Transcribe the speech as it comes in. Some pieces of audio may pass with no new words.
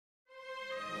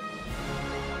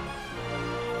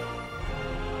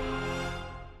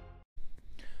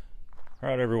All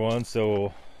right, everyone,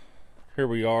 so here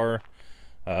we are.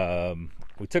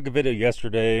 We took a video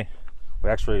yesterday.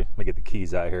 Let me get the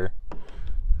keys out here.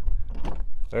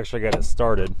 We actually got it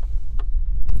started.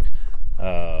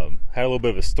 Had a little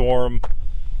bit of a storm,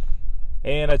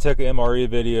 and I took an MRE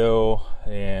video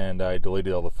and I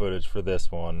deleted all the footage for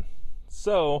this one.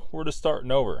 So we're just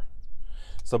starting over.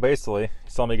 So basically, you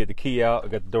saw me get the key out, I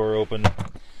got the door open.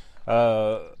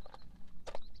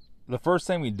 The first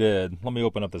thing we did, let me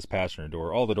open up this passenger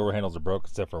door. All the door handles are broke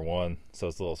except for one, so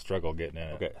it's a little struggle getting in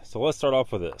it. Okay, so let's start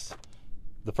off with this.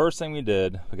 The first thing we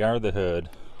did, we got under the hood,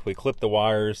 we clipped the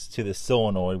wires to the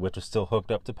solenoid, which is still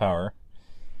hooked up to power.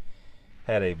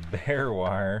 Had a bare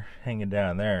wire hanging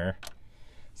down there.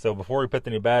 So before we put the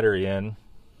new battery in,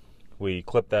 we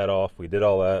clipped that off, we did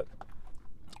all that.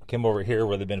 Came over here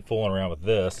where they've been fooling around with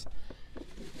this.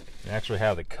 And actually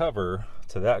have the cover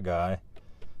to that guy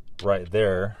right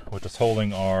there, which is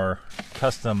holding our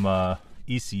custom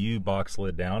ECU box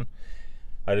lid down.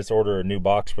 I just ordered a new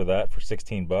box for that for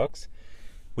 16 bucks.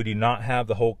 We do not have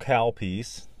the whole cowl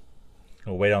piece.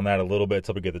 We'll wait on that a little bit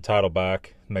until we get the title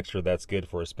back, make sure that's good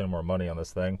before we spend more money on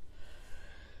this thing.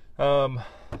 So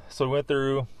we went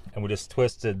through and we just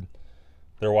twisted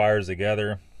their wires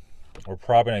together. We're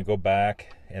probably gonna go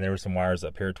back, and there were some wires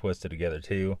up here twisted together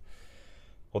too.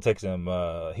 We'll take some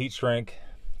heat shrink,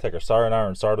 take our soldering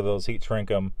iron, solder those, heat shrink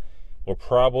them. We'll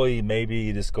probably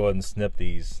maybe just go ahead and snip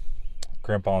these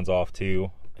crimp-ons off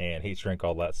too and heat shrink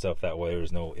all that stuff. That way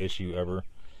there's no issue ever.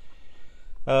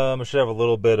 I should have a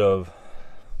little bit of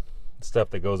stuff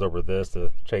that goes over this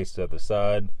to chase the other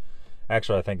side.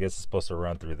 Actually, I think this is supposed to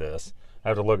run through this. I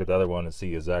have to look at the other one and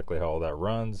see exactly how all that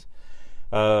runs.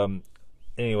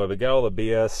 Anyway, we got all the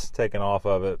BS taken off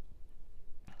of it.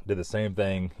 Did the same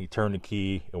thing. He turned the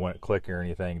key, it wouldn't click or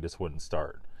anything, just wouldn't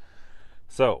start.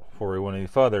 So before we went any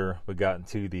further, we got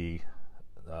into the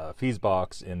fuse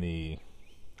box in the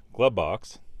glove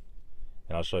box,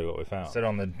 and I'll show you what we found. Sit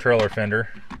on the trailer fender,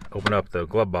 open up the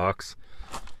glove box,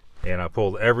 and I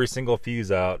pulled every single fuse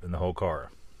out in the whole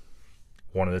car,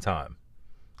 one at a time.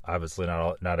 Obviously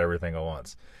not everything at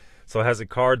once. So it has a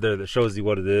card there that shows you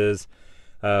what it is.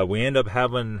 We end up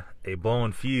having a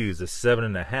blown fuse, a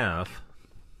 7.5,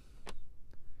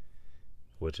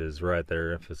 which is right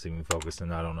there. If it's even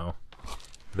focusing, I don't know.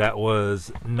 That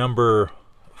was number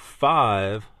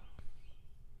 5.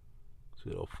 So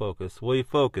it'll focus. Will you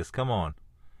focus? Come on.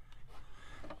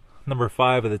 Number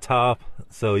 5 at the top.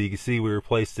 So you can see we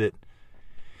replaced it.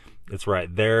 It's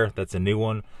right there. That's a new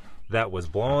one. That was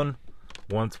blown.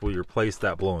 Once we replaced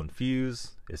that blown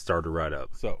fuse, it started right up.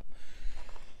 So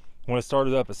when it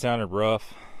started up, it sounded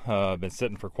rough. Been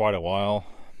sitting for quite a while.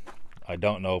 I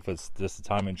don't know if it's just the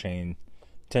timing chain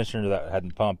tensioner that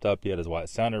hadn't pumped up yet is why it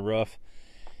sounded rough.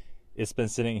 It's been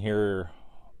sitting here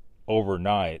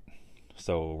overnight,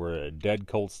 so we're at a dead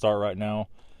cold start right now.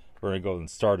 We're gonna go and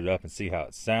start it up and see how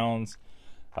it sounds.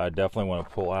 I definitely want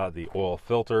to pull out the oil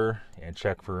filter and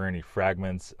check for any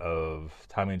fragments of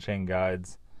timing chain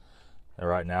guides. And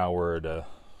right now we're at a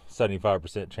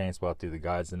 75% chance we'll have to do the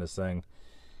guides in this thing.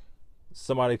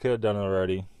 Somebody could have done it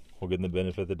already. We'll give them the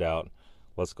benefit of the doubt.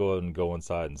 Let's go ahead and go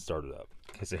inside and start it up.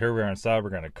 Okay, so here we are inside. We're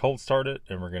going to cold start it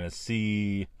and we're going to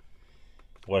see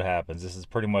what happens. This is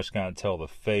pretty much going to tell the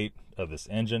fate of this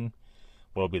engine.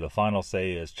 What'll be the final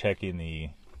say is checking the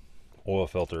oil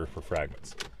filter for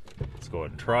fragments. Let's go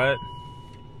ahead and try it.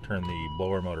 Turn the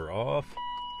blower motor off.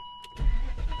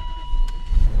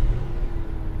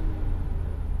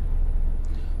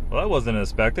 Well, that wasn't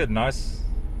expected. Nice,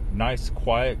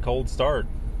 quiet, cold start.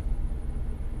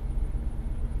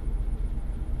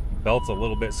 Belt's a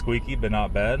little bit squeaky, but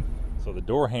not bad. So the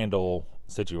door handle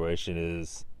situation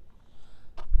is,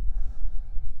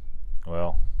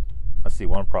 well, I see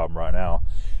one problem right now.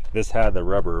 This had the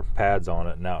rubber pads on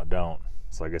it, now it don't.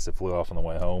 So I guess it flew off on the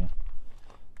way home.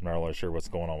 I'm not really sure what's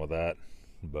going on with that,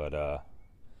 but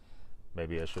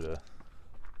maybe I should have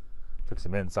took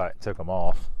some insight and took them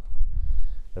off.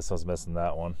 This one's missing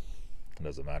that one. It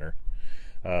doesn't matter.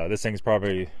 This thing's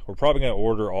we're probably going to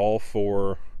order all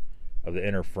 4 of the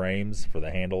inner frames for the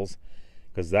handles,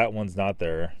 because that one's not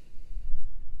there.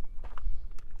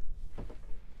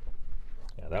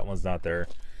 Yeah, that one's not there.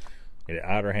 We need an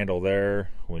outer handle there.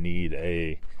 We need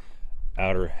a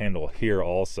outer handle here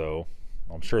also.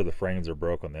 I'm sure the frames are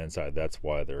broke on the inside. That's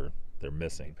why they're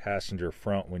missing. Passenger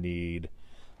front, we need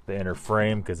the inner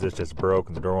frame because it's just broke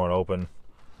and the door won't open.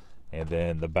 And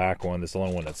then the back one, this is the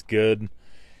only one that's good.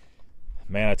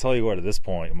 Man, I tell you what, at this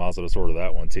point, you might as well just order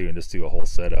that one too and just do a whole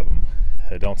set of them.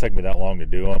 It don't take me that long to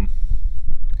do them.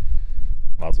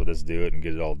 Might as well just do it and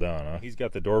get it all done, huh? He's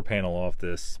got the door panel off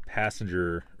this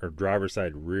passenger or driver's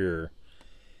side rear,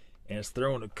 and it's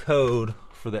throwing a code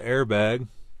for the airbag.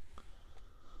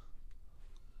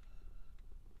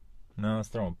 No, it's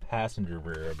throwing passenger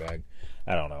rear airbag.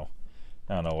 I don't know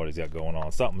what he's got going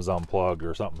on. Something's unplugged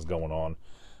or something's going on.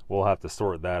 We'll have to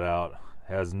sort that out.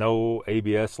 It has no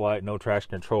ABS light, no traction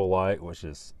control light, which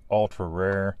is ultra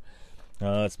rare.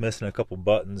 It's missing a couple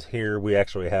buttons here. We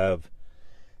actually have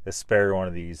a spare one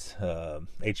of these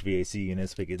HVAC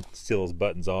units. We can steal those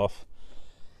buttons off.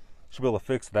 Should be able to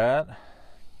fix that.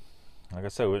 Like I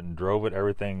said, we went and drove it.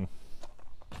 Everything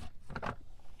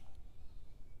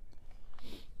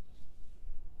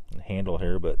handle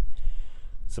here, but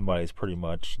somebody's pretty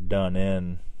much done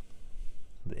in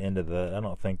the end of that. I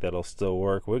don't think that'll still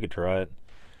work. We could try it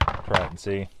and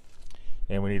see.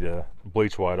 And we need to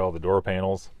bleach white all the door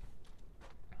panels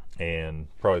and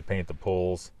probably paint the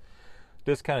pulls.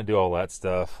 Just kind of do all that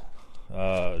stuff.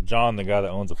 John, the guy that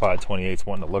owns the 528, is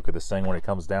wanting to look at this thing when he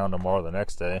comes down tomorrow, the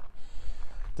next day,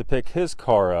 to pick his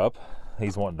car up.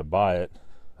 He's wanting to buy it.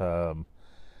 So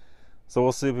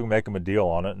we'll see if we can make him a deal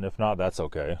on it, and if not, that's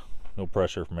okay. No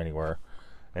pressure from anywhere.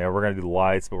 And we're going to do the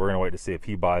lights, but we're going to wait to see if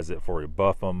he buys it before we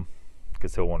buff them,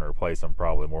 because he'll want to replace them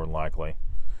probably, more than likely.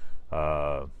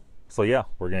 So yeah,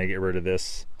 we're going to get rid of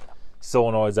this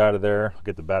solenoids out of there,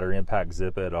 get the battery impact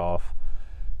zip it off,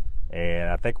 and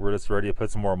I think we're just ready to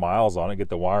put some more miles on it, get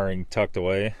the wiring tucked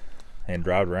away, and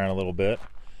drive it around a little bit.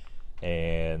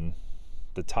 And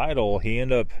the title, he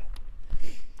ended up,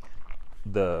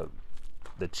 the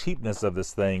cheapness of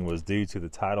this thing was due to the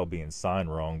title being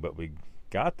signed wrong, but we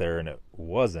got there and it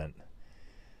wasn't.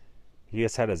 He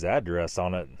just had his address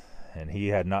on it and he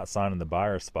had not signed in the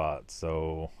buyer spot,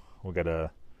 so we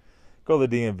gotta go to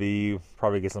the DMV,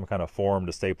 probably get some kind of form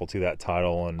to staple to that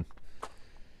title and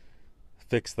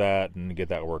fix that and get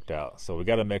that worked out. So we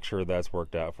got to make sure that's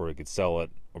worked out before we could sell it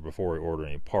or before we order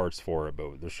any parts for it,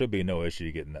 but there should be no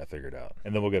issue getting that figured out.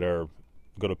 And then we'll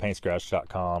go to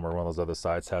paintscratch.com or one of those other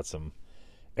sites, had some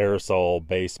aerosol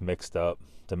base mixed up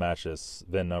to match this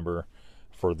VIN number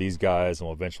for these guys, and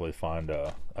we'll eventually find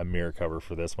a mirror cover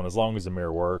for this one, as long as the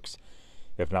mirror works.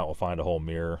 If not, we'll find a whole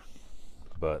mirror,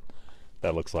 but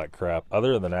that looks like crap.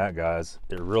 Other than that, guys,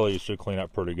 it really should clean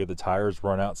up pretty good. The tires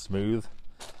run out smooth.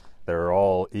 They're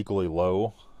all equally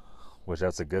low, which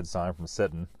that's a good sign from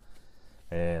sitting.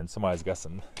 And somebody's got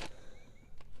some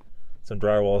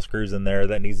drywall screws in there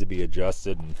that needs to be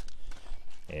adjusted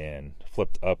and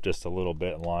flipped up just a little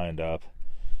bit and lined up.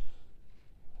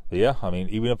 But yeah, I mean,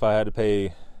 even if I had to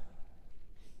pay,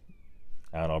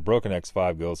 I don't know, broken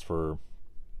X5 goes for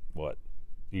what,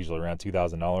 usually around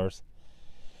 $2,000.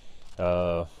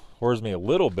 Worries me a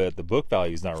little bit. The book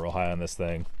value is not real high on this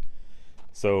thing,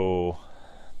 so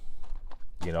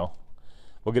you know,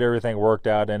 we'll get everything worked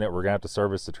out in it. We're gonna have to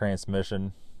service the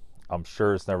transmission. I'm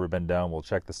sure it's never been done. We'll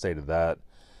check the state of that.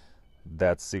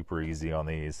 That's super easy on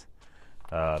these,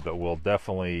 but we'll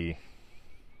definitely,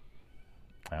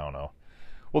 I don't know,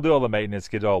 we'll do all the maintenance,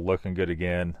 get it all looking good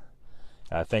again.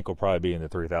 I think we'll probably be in the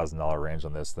 $3,000 range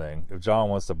on this thing. If John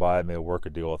wants to buy it, maybe we'll work a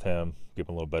deal with him, give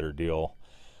him a little better deal.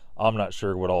 I'm not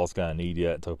sure what all it's gonna need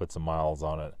yet until we put some miles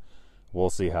on it. We'll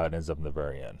see how it ends up in the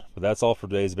very end. But that's all for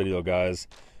today's video, guys.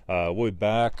 We'll be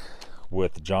back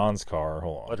with John's car.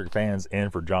 Hold on. Electric fans in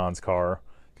for John's car.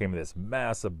 Came in this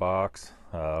massive box.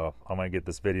 I'm gonna get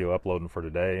this video uploading for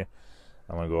today.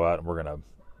 I'm gonna go out and we're gonna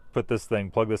put this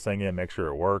thing, plug this thing in, make sure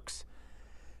it works.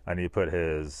 I need to put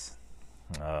his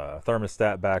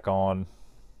thermostat back on.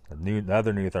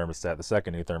 Another new thermostat, the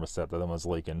second new thermostat, the other one's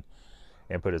leaking.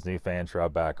 And put his new fan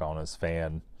shroud back on his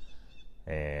fan.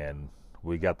 And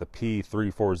we got the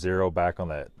P340 back on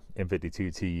that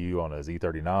M52 TU on his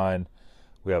E39.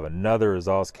 We have another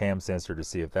exhaust cam sensor to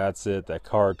see if that's it. That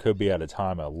car could be out of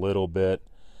time a little bit.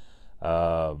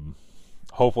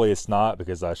 Hopefully it's not,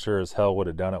 because I sure as hell would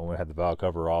have done it when we had the valve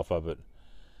cover off of it.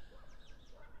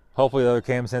 Hopefully the other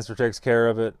cam sensor takes care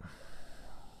of it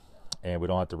and we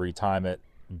don't have to retime it,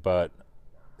 but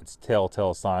it's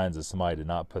telltale signs that somebody did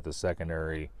not put the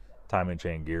secondary timing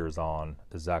chain gears on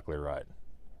exactly right.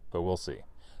 But we'll see.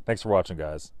 Thanks for watching,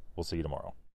 guys. We'll see you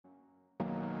tomorrow.